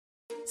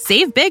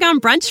Save big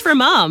on brunch for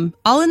mom,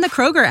 all in the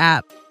Kroger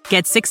app.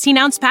 Get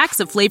 16-ounce packs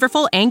of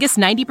flavorful Angus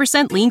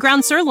 90% lean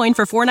ground sirloin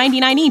for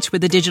 $4.99 each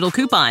with a digital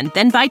coupon.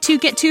 Then buy 2,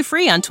 get 2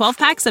 free on 12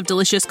 packs of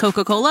delicious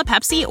Coca-Cola,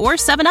 Pepsi, or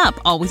 7-Up,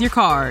 all with your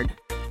card.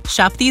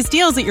 Shop these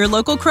deals at your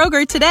local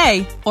Kroger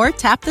today, or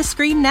tap the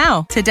screen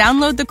now to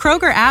download the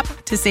Kroger app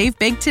to save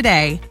big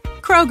today.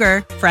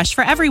 Kroger, fresh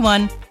for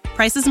everyone.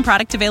 Prices and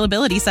product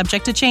availability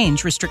subject to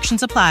change.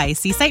 Restrictions apply.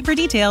 See site for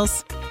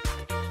details.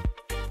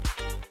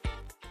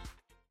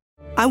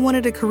 I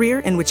wanted a career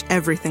in which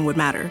everything would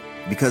matter.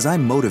 Because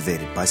I'm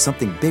motivated by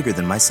something bigger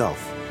than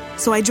myself.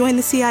 So I joined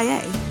the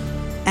CIA.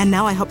 And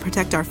now I help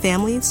protect our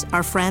families,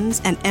 our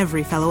friends, and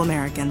every fellow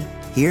American.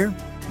 Here,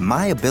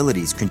 my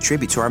abilities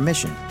contribute to our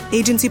mission.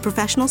 Agency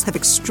professionals have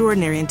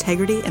extraordinary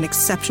integrity and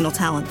exceptional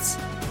talents.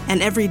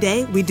 And every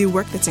day, we do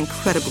work that's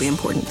incredibly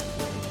important.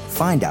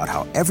 Find out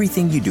how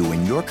everything you do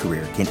in your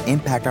career can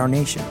impact our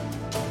nation.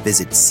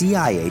 Visit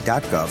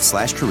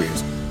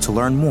cia.gov/careers to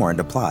learn more and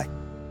apply.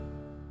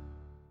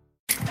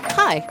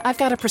 Hi, I've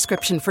got a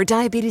prescription for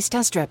diabetes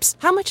test strips.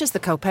 How much is the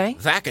copay?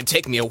 That could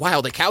take me a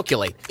while to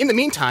calculate. In the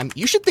meantime,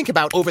 you should think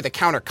about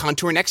over-the-counter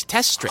Contour Next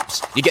test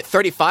strips. You get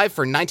 35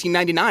 for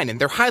 $19.99, and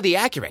they're highly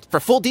accurate. For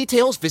full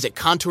details, visit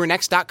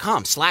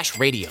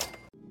contournext.com/radio.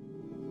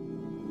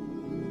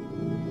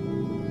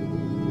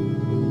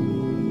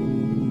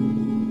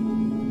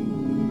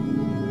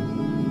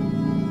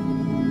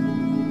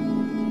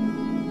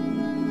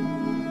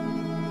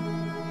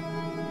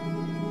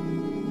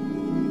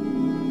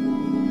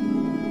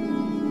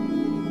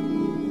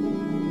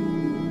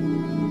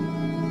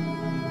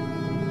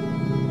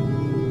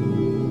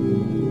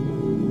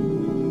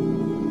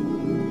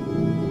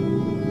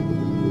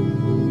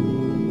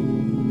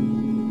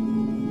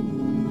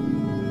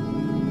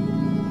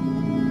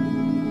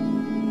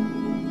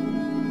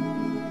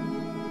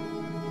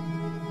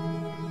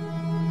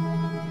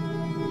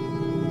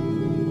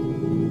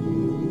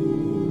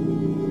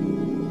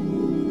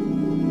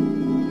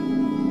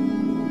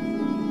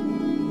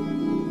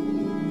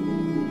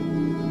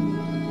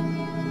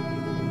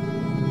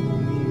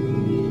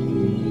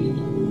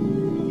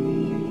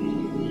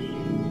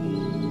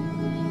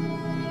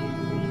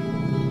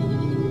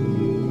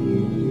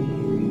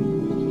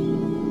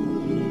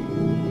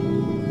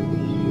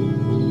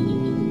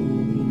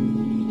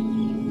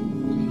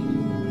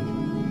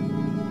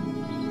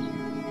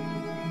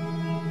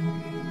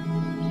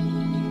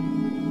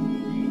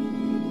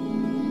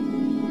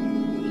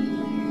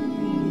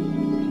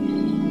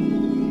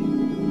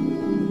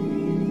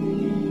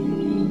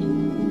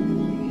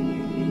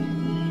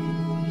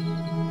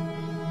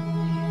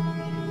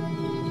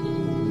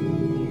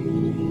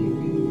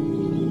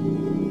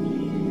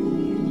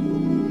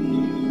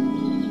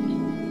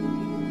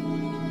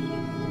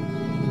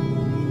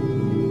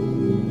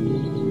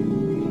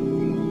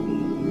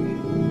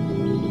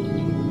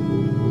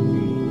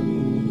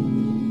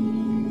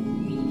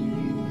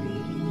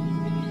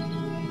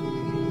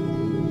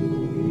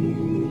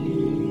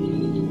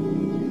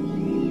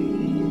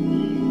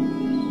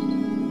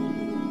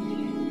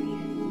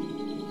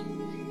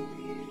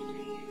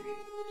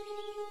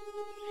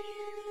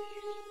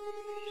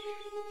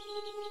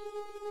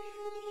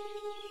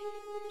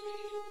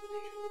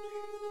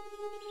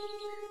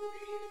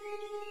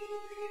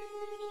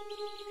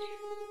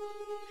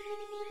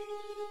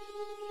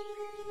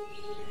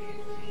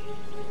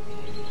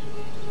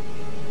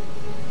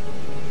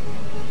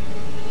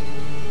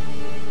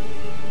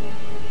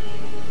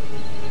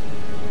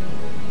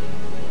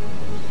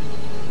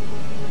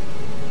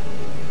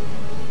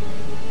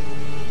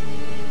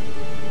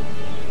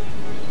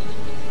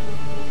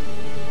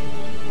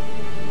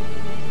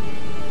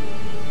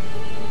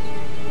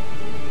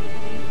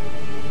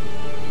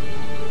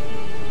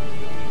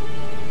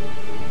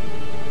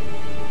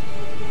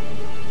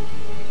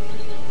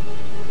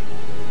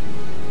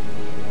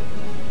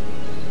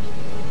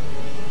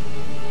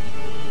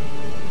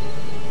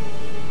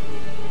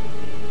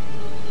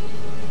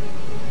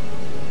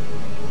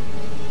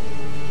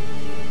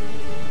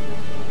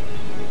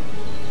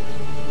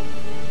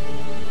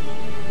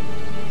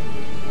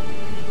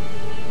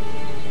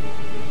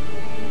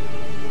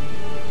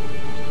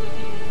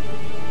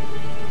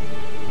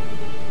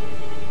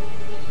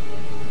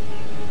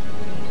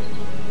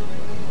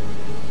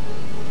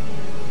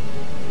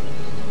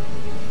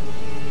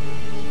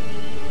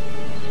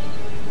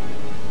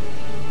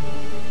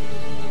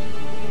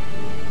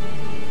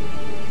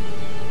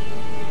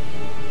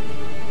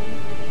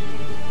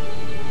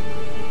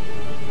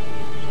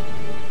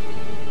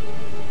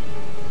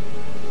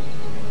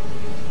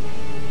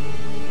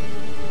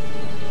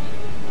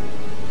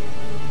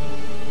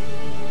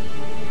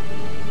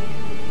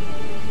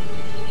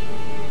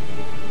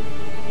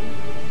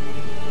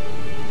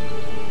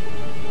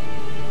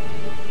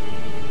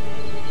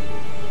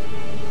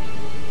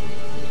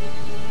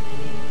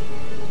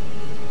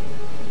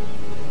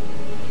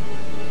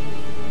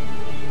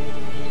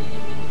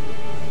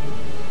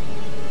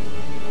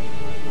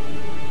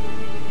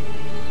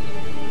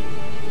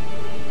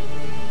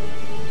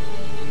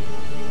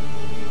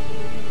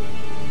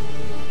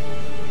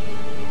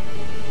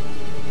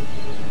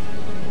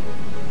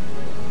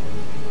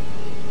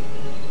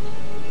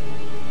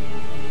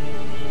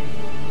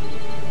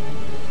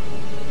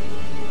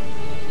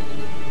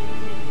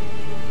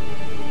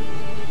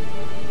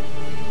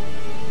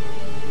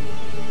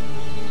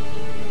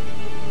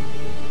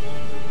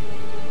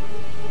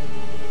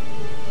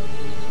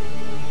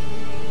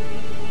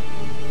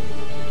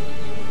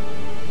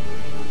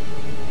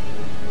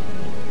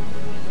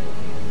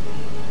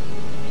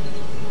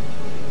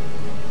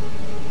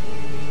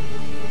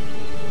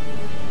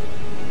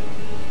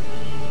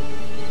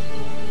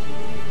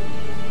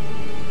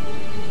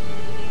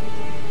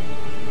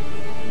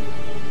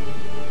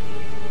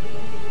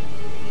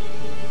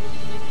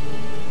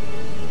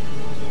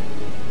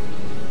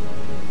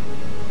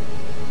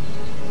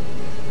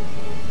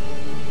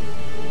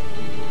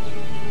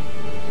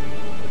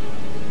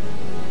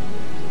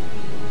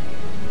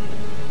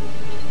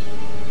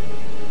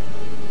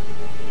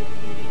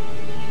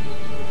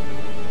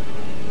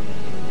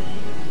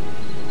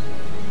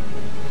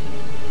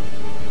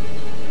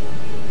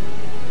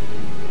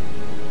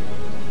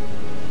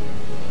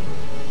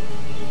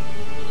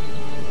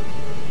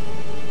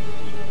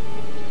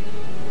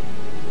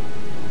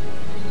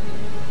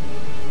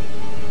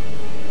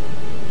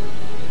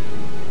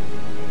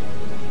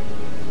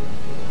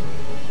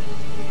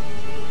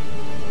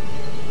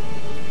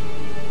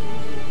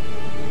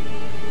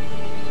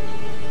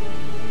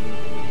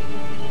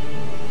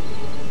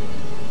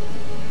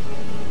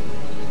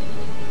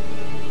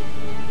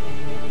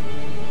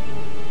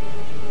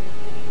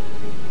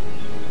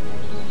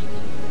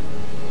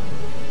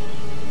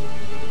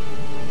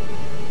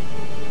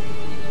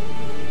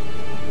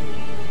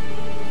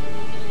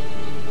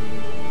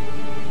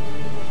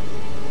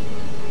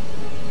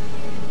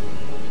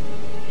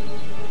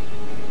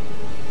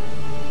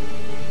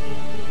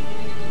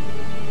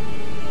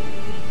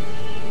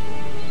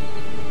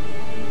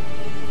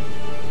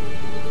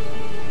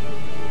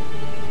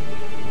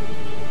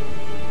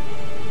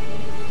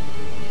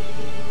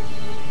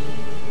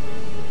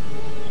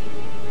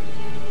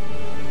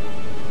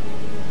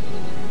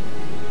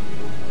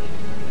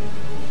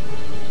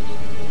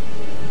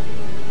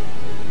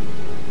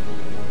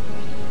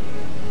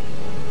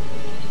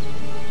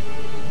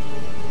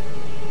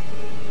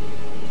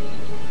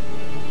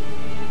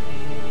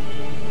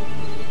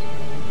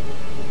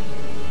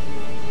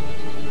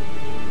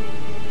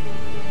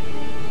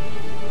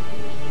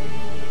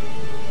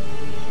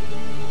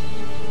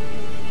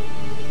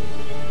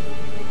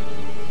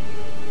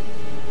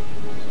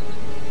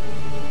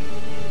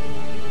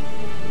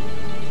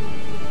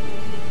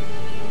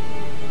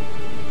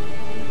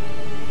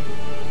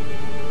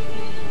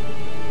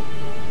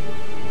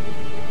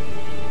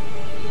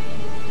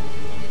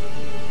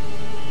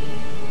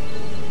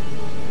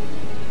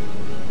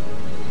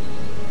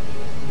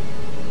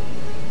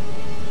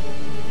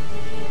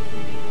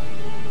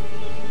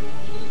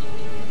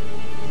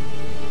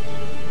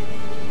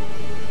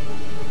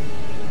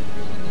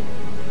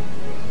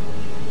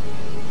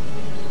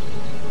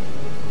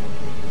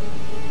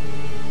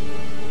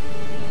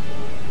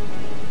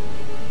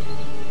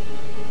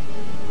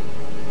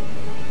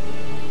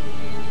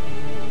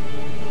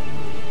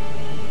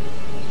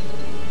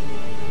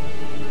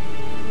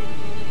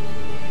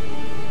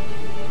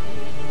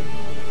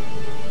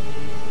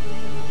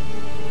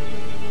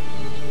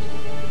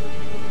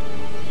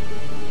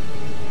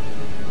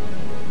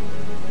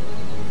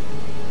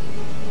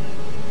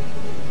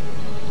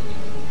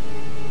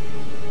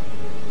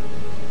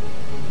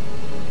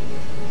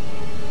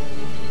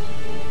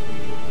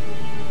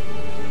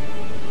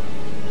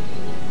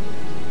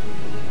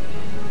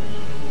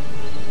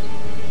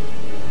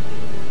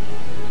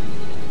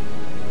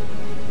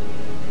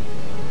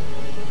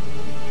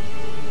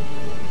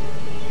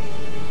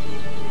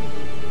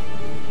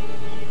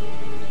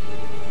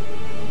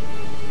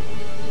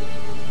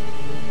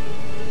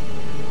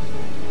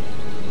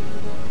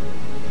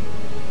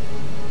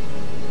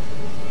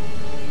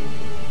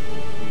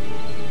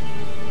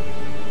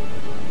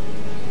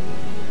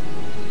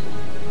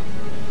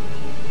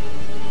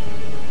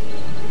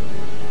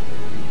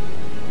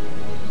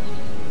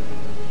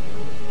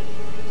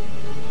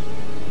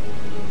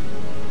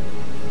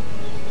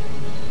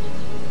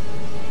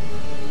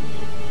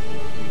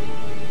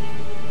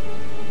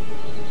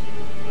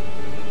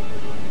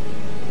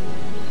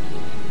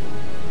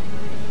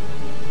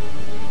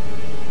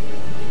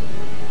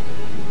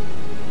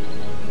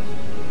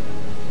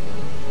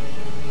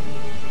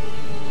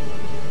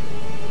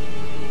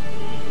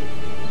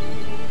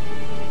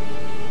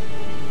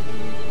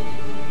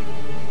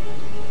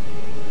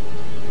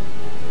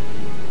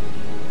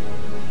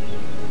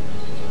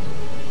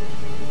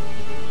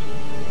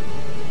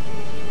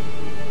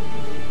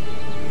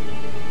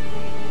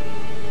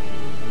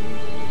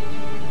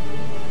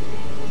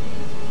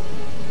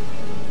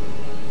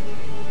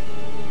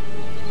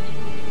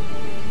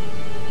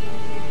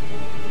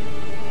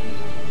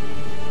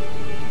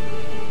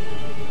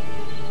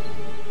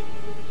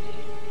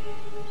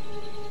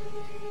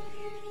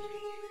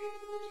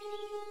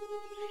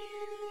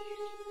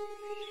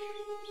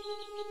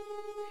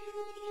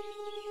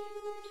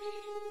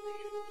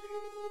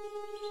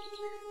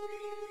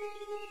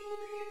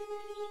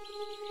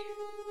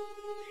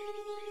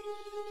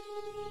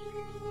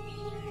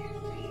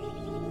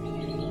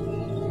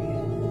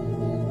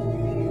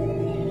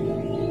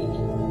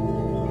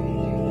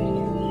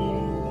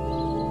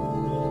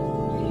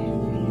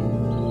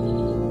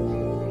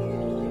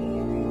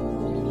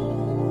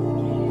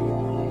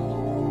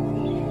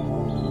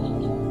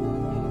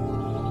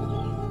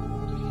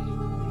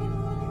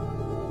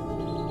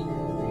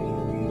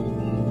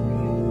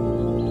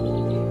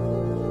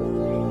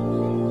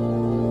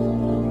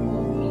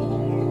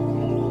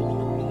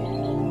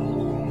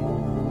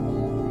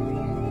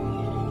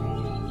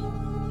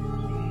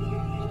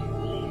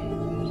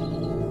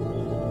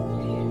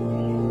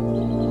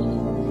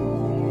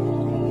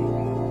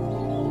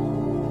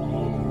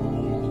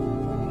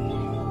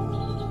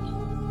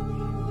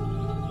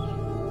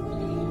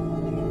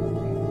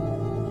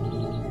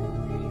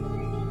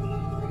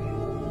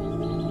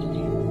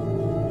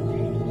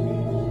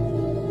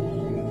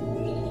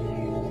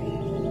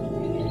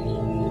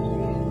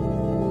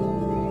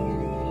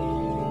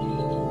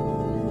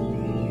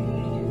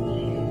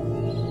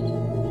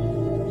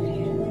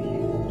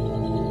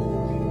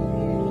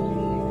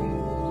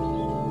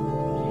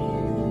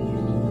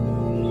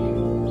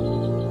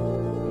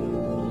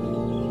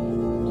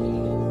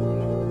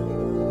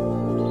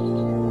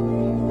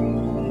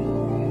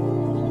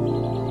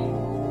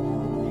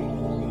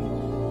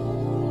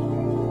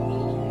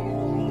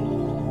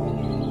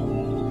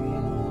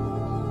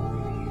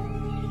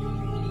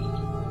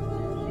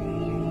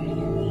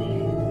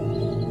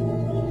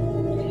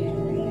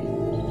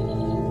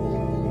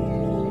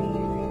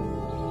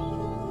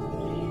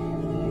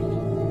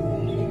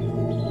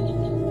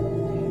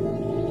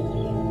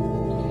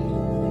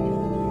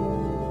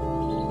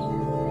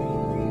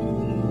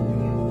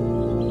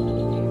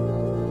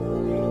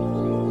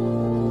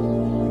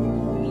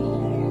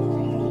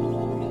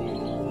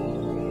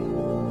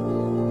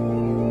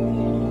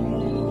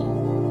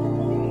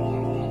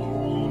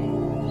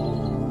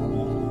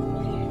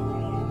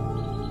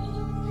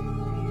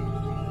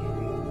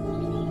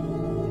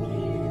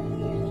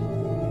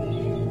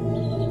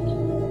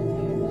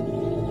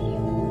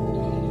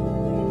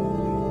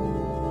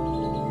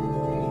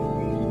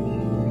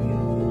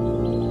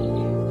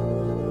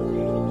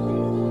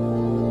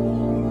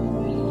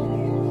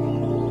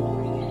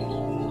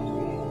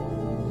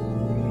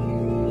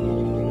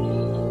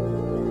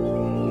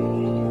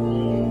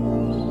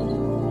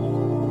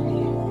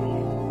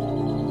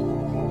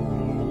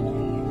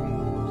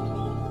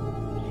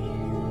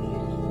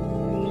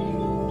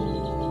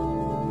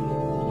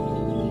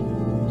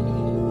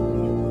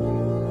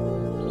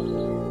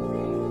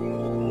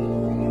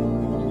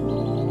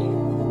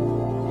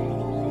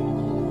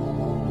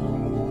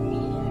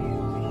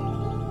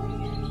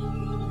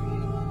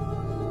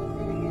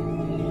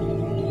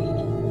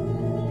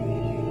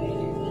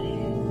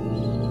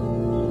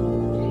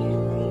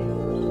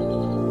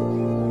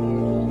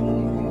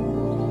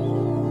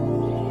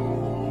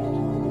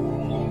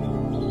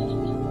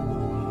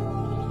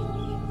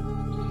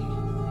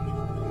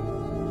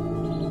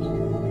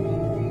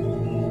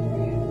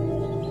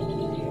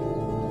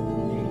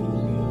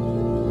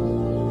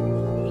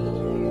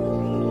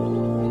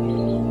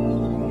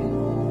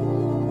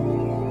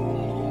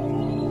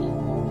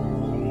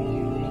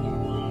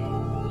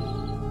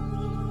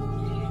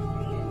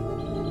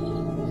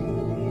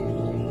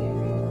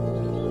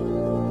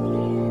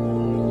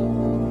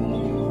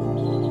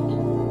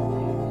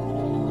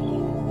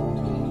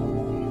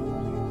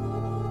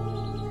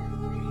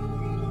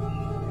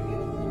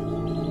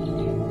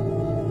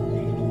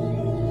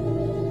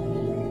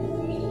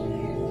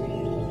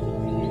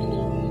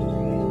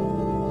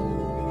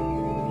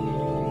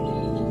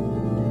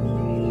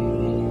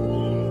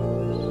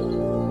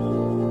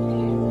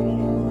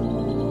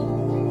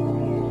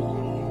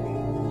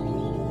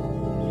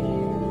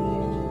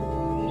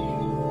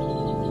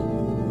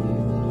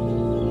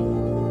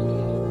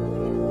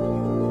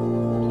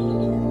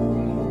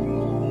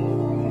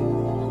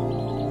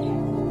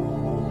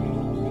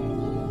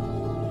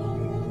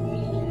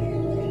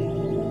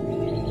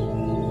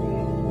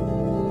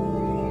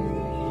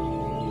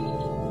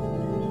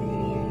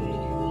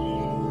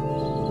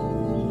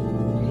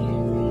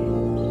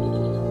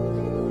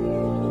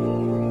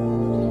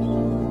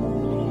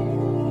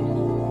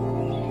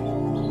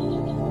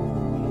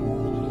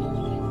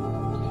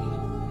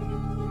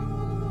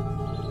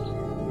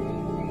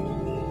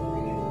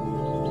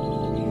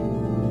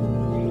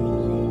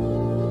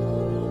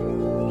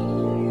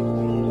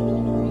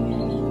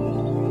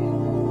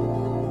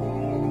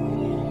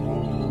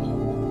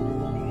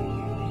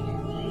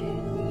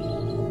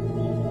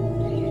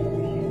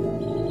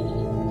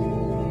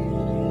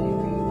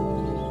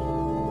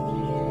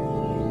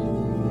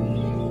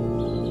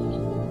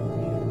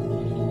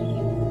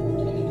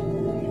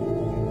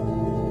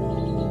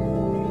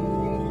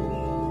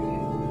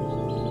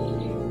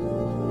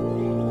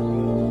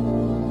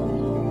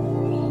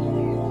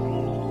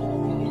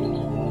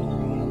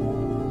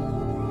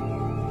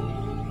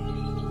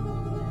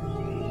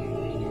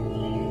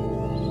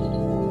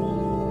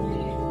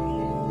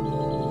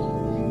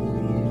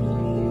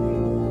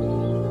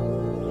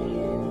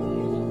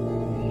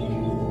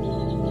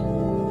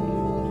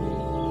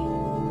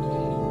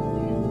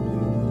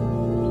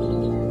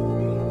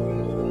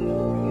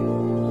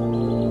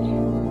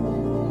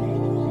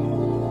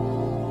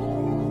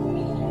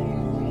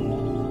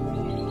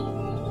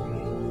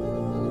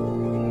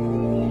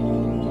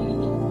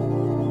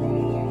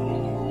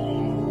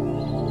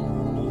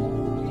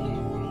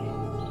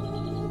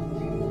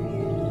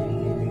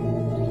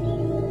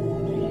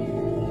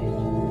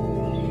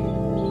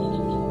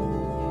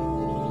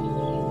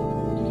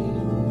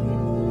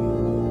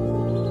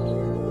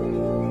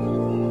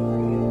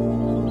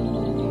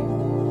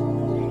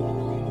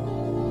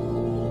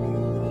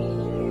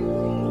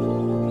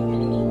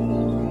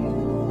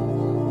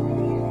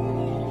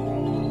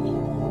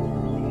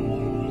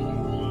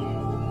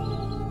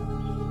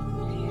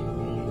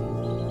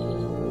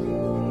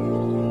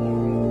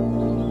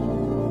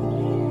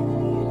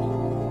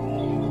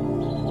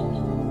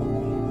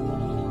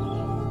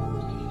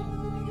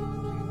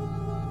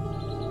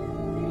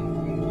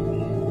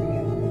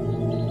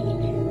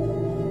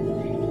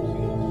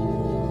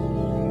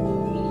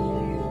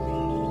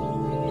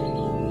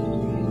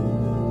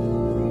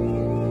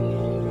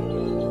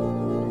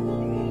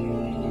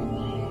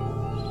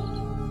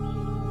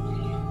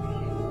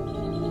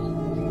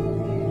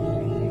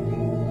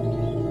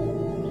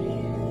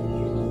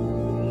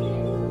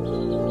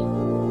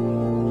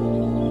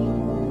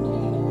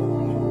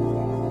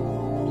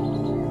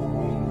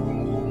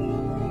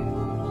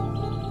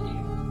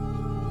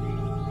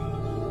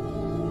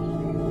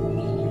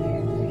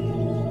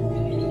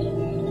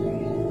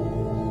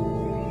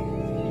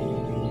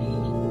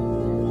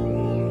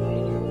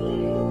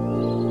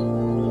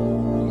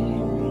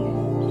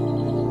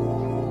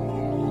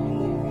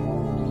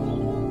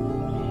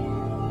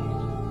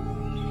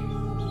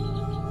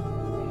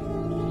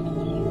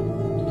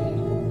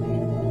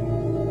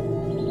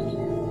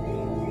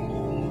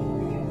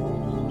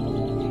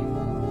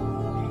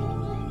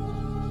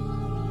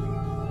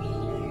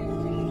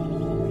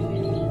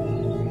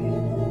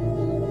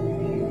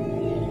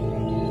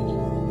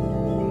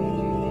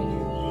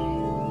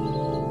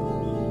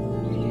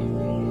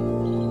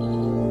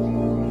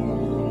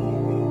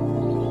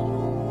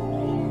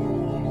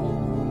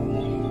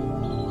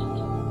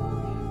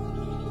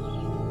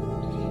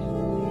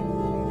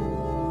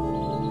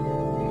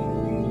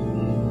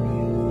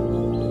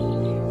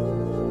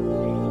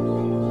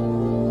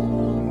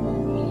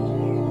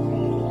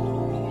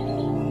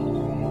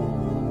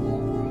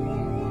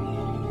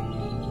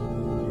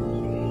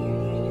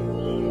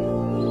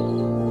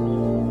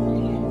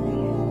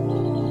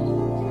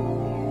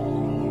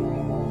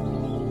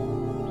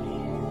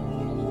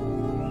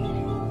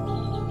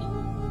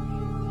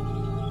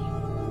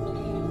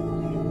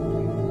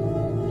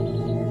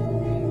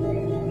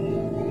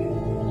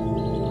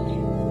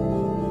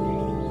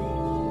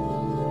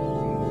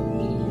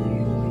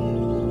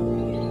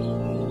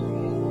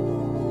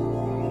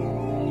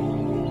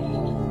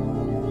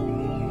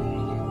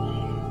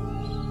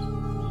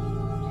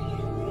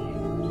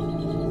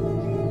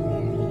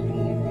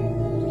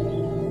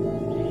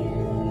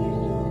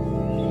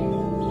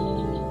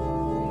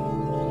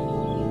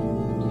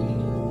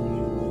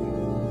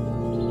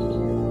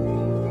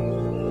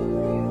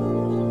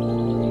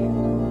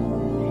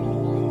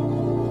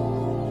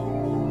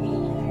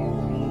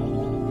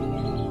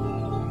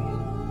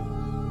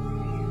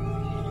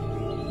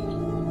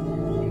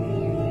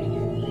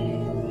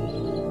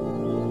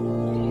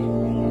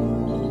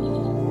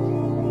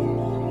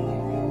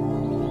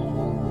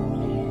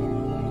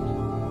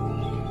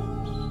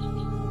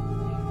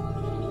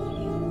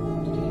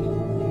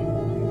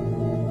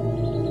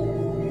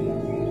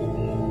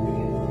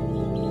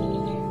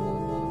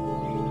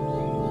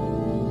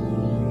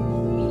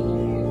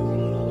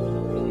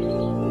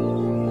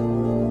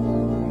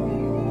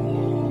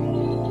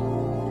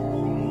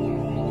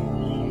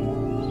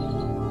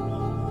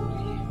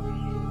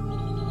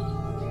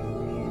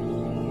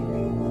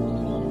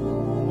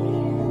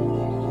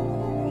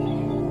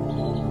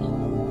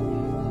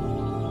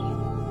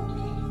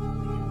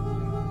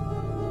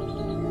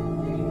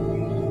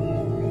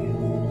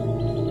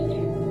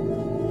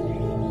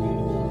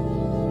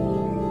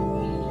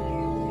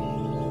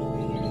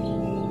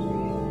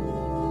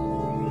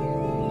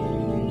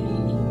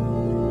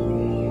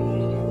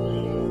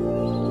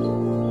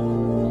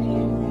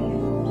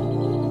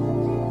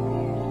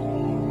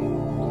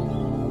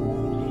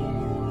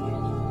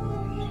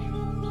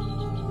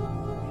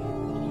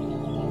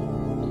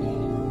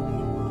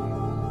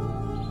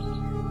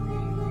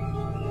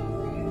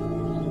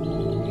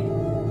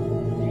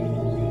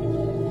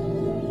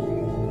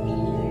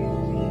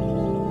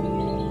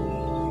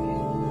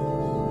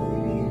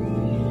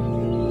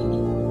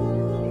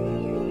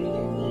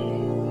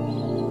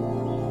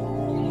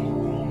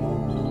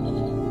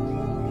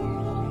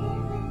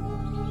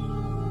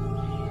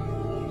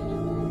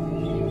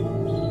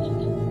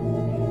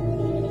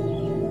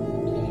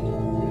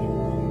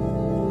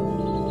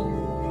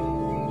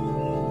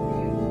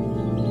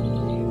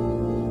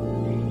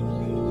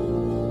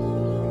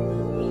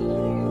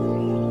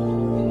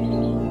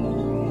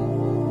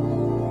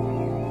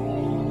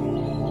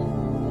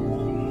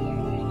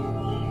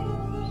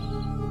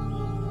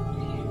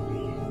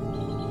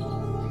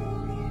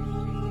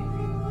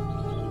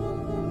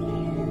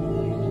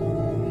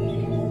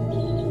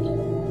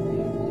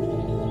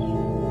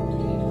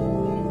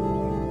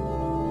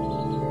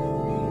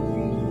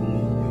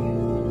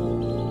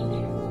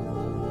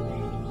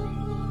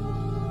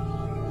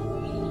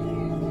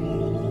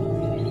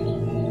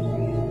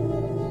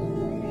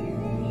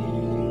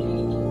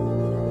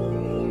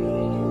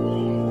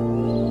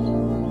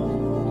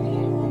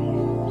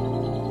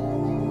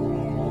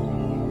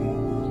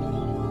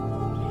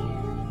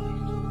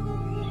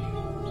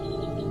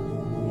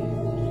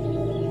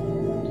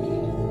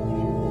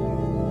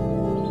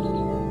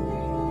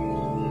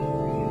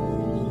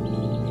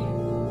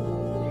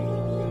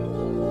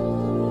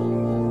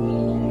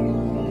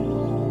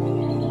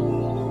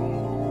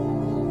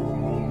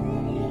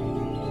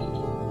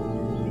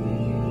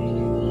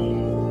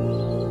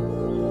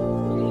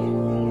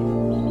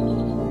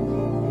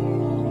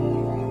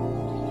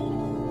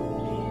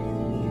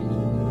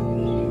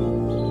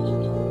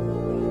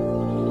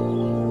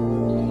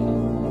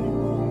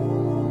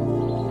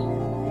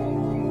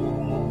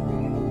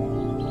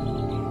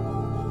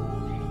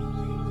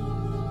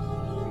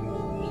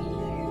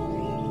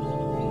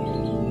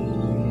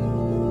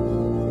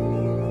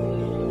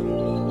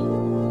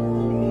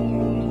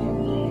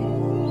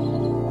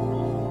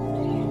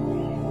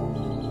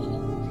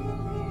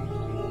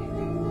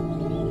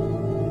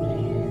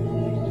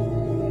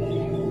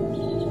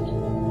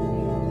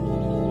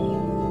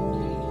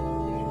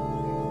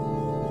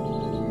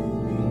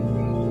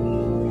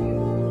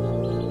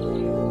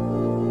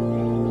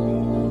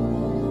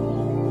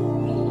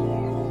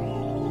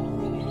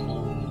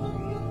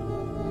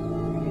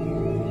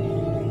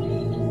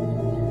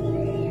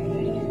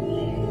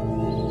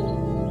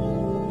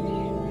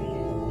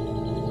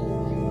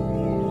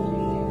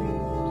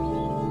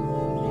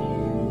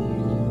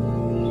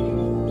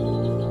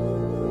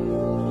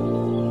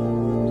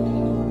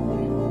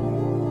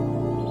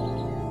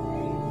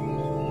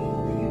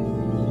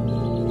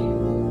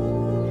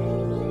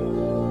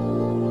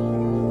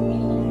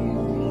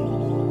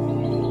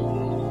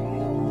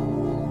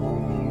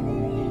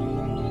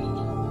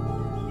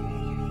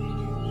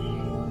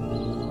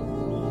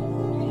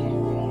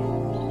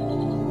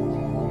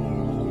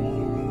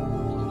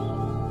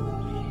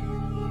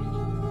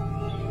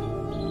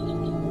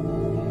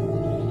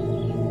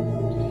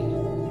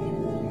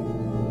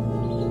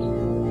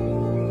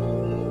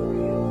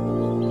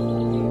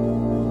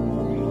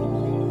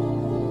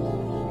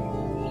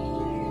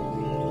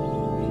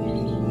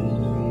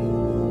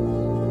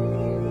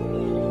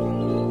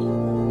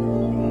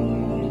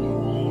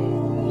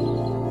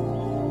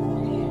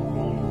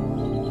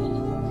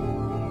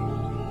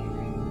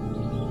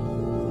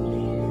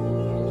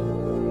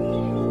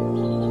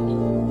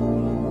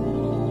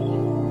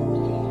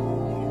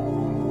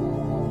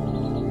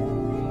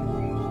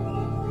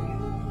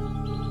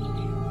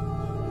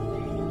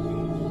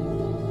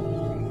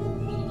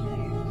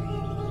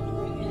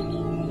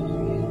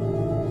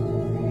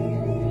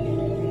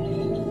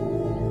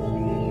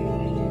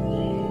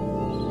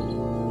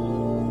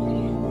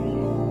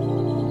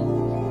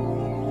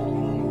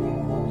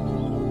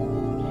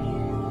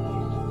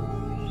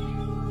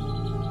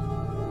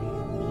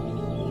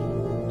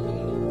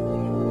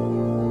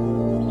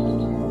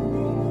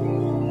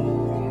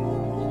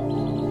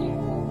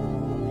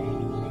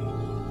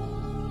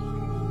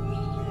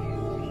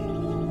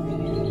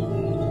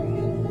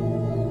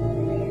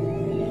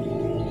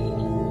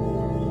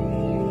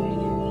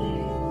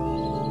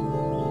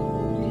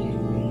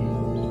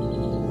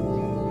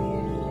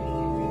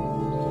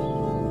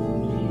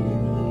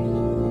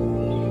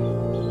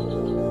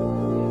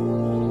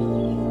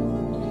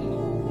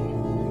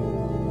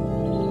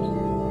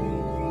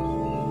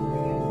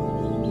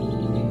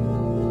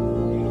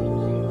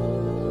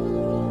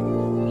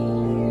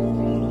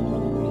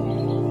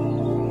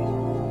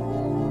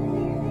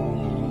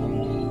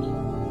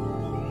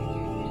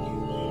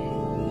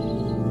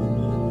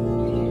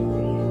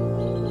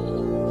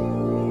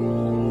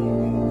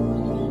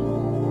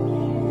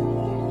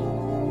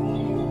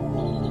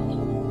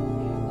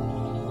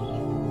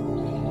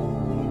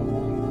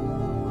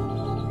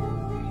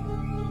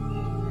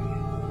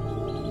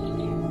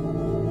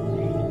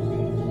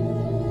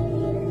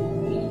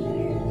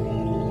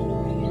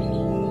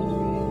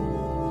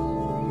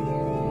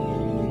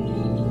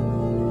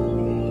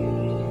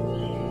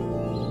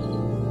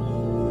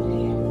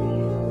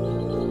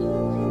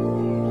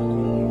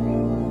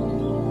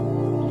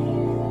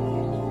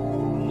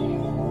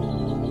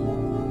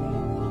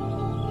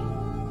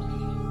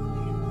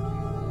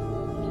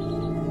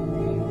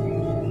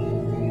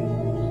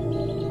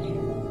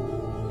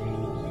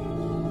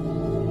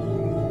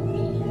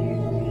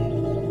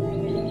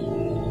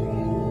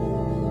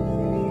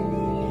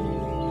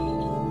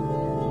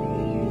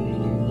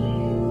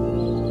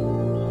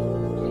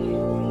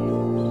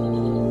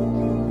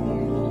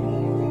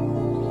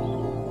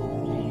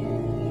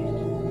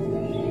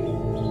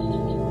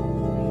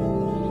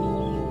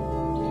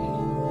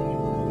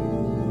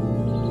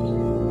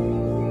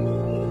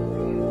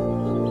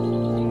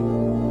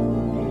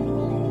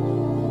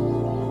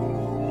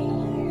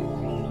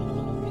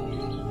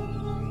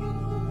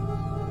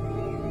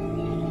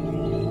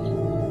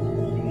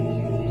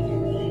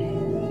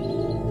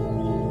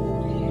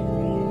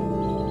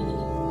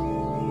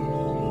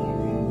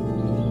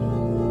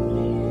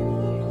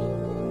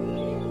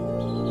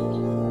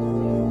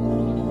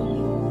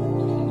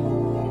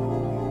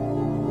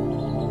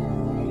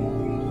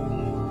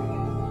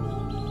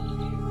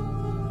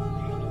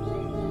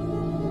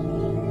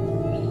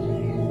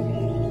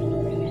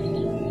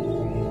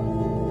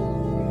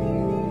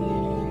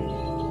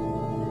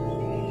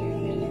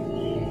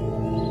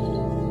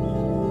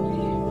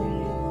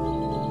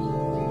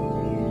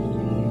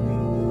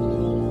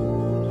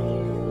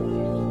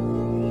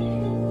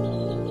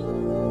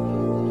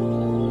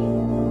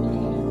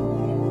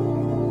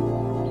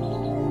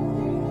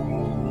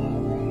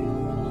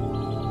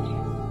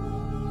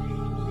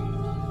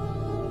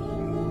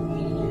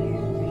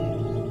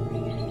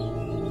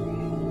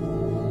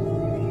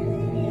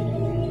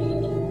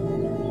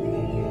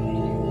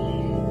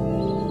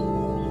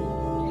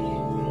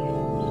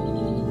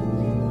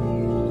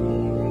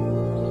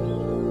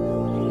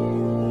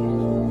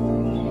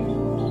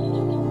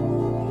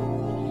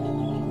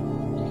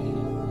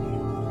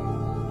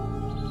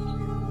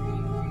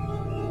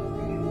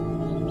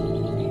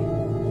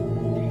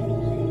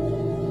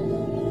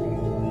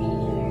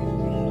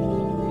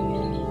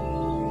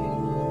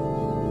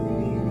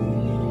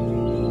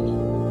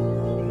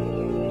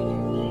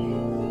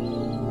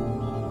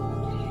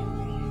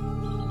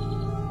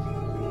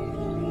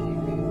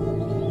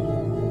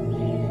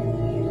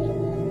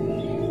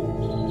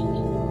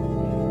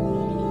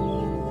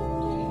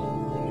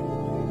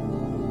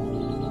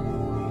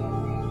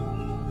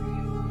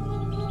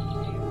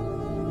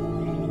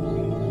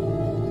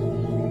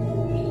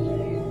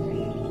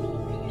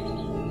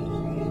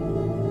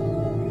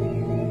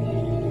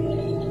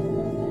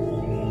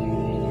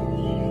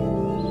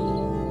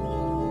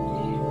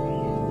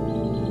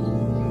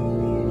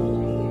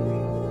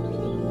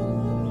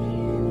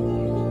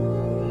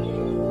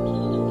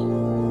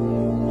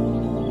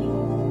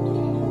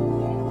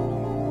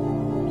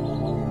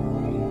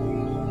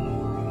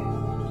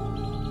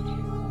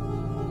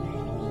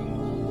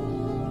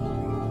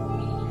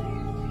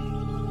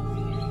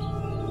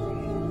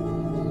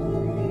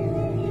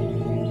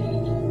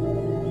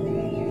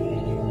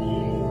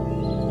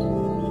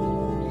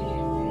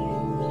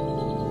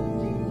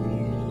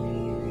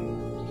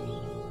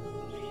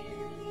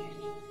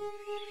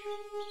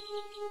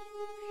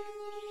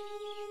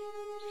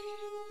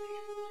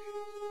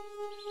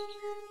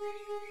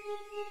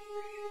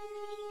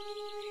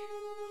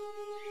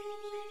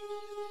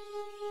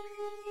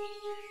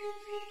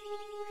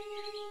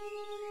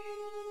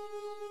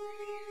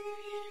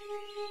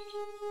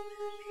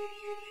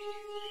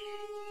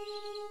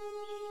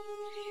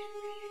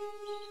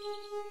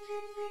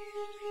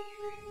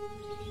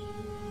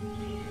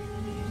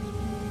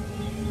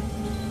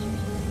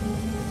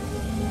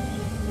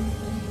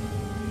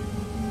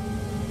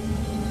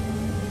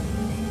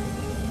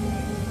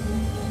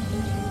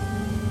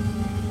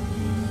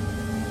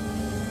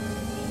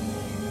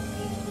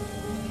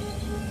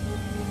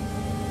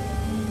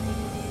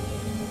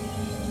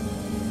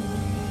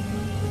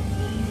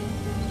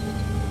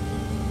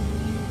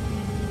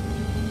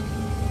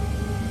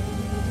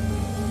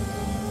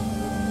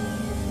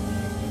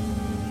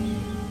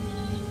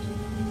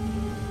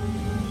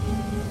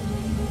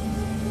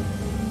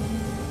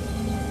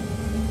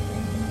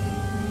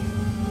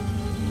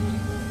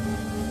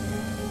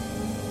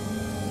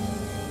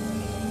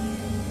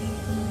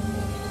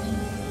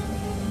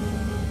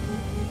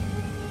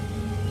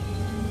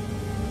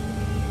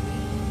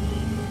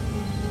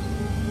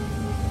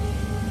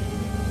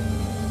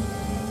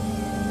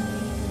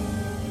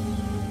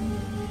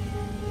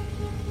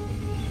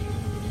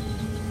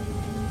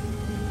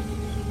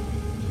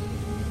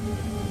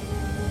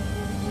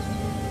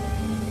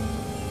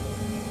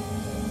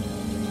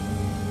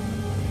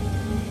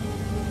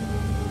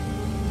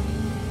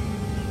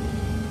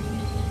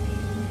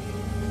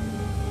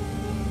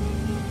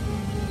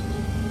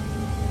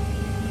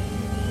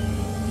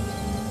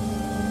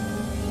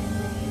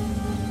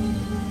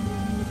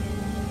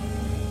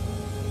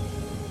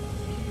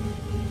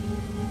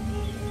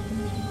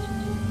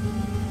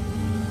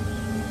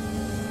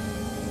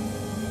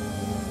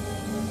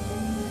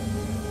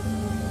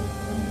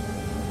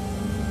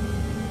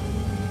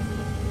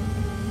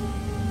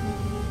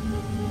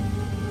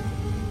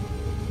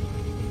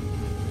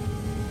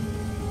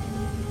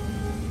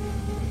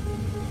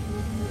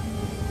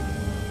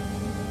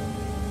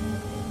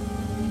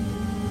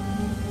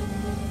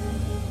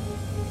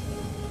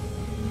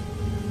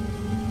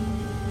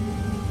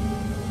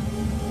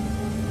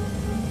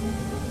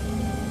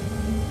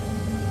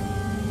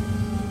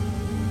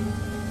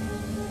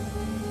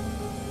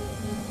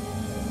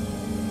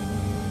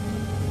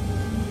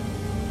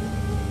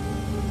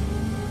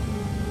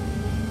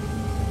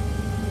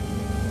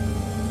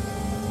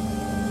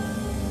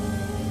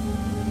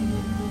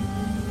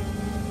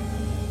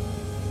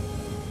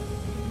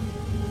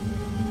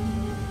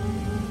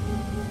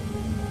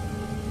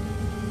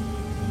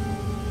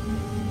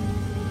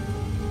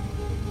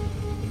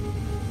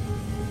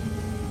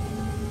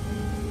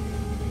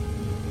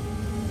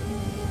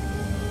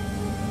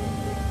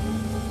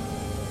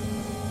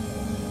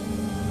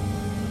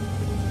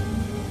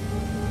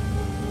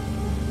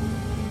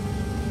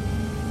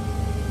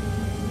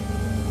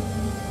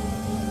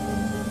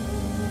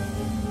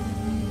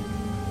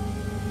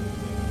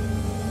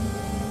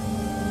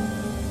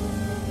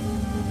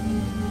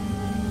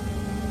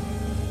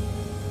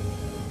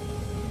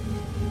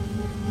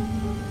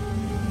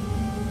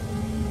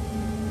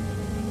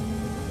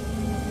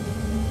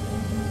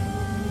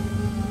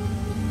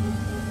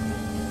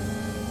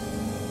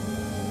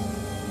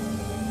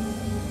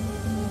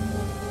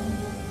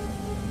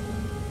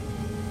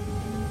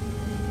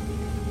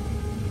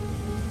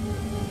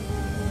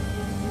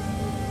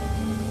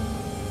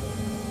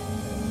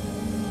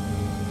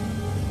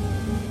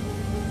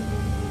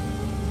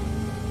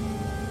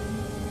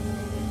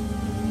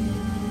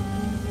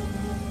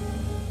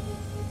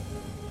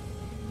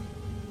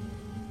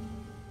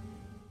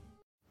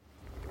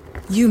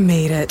 You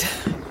made it.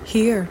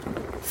 Here.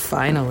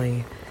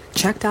 Finally.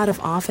 Checked out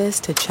of office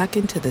to check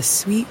into the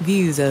sweet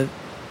views of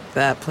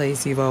that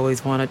place you've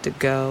always wanted to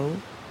go.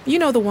 You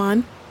know the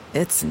one.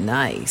 It's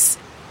nice.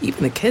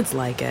 Even the kids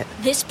like it.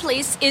 This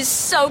place is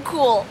so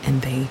cool.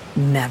 And they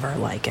never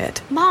like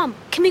it. Mom,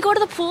 can we go to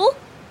the pool?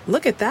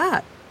 Look at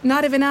that.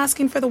 Not even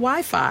asking for the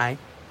Wi-Fi.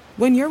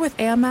 When you're with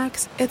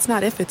Amex, it's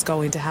not if it's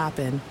going to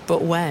happen,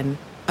 but when.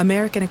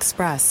 American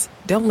Express.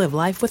 Don't live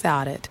life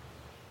without it.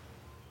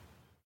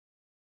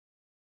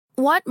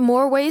 Want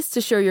more ways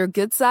to show your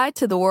good side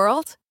to the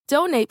world?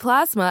 Donate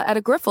plasma at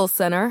a Grifols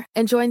Center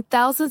and join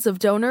thousands of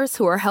donors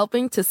who are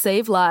helping to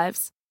save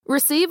lives.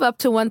 Receive up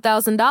to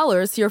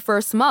 $1,000 your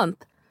first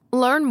month.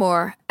 Learn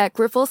more at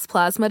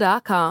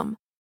grifolsplasma.com.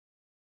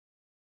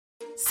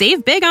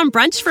 Save big on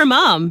brunch for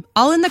mom,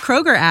 all in the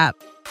Kroger app.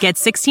 Get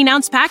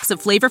 16-ounce packs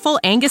of flavorful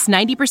Angus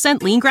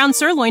 90% lean ground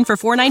sirloin for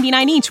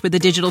 $4.99 each with a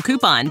digital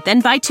coupon. Then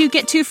buy 2,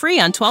 get 2 free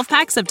on 12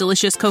 packs of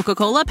delicious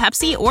Coca-Cola,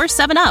 Pepsi, or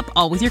 7-Up,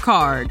 all with your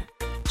card.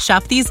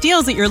 Shop these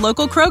deals at your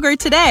local Kroger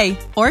today,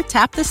 or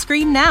tap the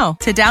screen now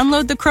to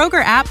download the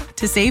Kroger app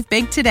to save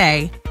big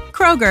today.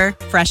 Kroger,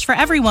 fresh for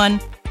everyone.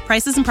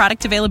 Prices and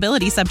product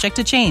availability subject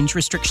to change.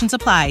 Restrictions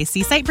apply.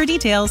 See site for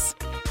details.